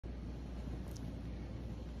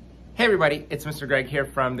Hey everybody, it's Mr. Greg here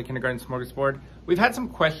from the Kindergarten Smorgasbord. We've had some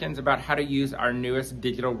questions about how to use our newest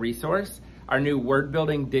digital resource, our new word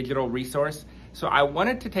building digital resource. So I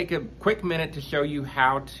wanted to take a quick minute to show you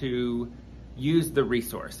how to use the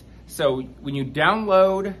resource. So when you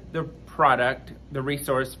download the product, the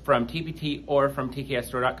resource from TPT or from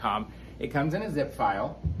tksstore.com, it comes in a zip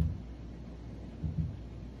file.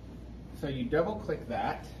 So you double click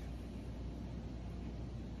that.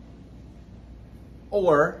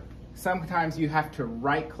 Or sometimes you have to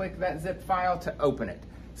right click that zip file to open it.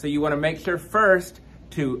 So you want to make sure first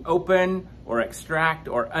to open or extract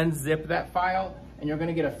or unzip that file, and you're going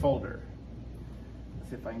to get a folder. Let's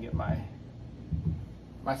see if I can get my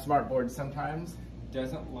smartboard sometimes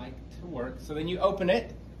doesn't like to work. So then you open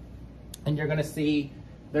it and you're going to see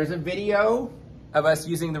there's a video of us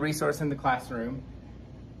using the resource in the classroom.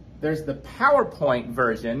 There's the PowerPoint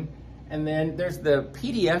version, and then there's the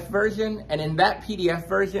PDF version, and in that PDF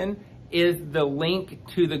version is the link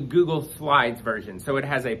to the Google Slides version. So it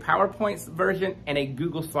has a PowerPoint version and a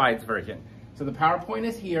Google Slides version. So the PowerPoint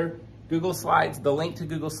is here, Google Slides, the link to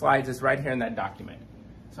Google Slides is right here in that document.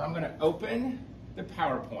 So I'm gonna open the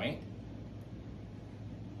PowerPoint,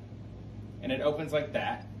 and it opens like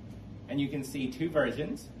that, and you can see two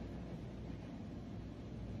versions.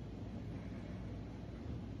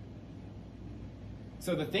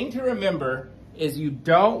 So the thing to remember is you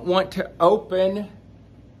don't want to open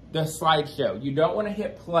the slideshow. You don't want to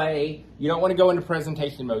hit play. You don't want to go into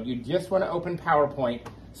presentation mode. You just want to open PowerPoint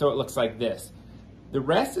so it looks like this. The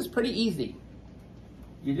rest is pretty easy.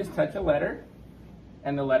 You just touch a letter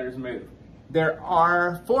and the letters move. There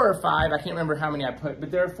are 4 or 5, I can't remember how many I put,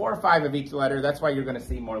 but there are 4 or 5 of each letter. That's why you're going to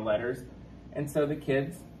see more letters. And so the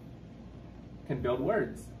kids can build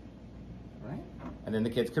words, right? And then the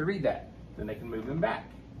kids could read that. Then they can move them back.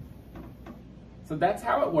 So that's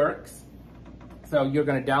how it works. So you're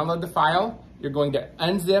going to download the file, you're going to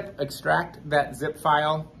unzip, extract that zip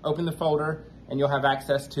file, open the folder, and you'll have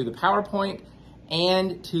access to the PowerPoint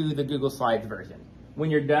and to the Google Slides version.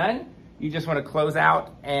 When you're done, you just want to close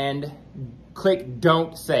out and click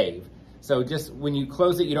Don't Save. So just when you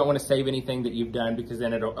close it, you don't want to save anything that you've done because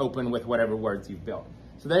then it'll open with whatever words you've built.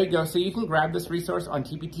 So there you go. So you can grab this resource on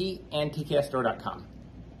TPT and tksstore.com.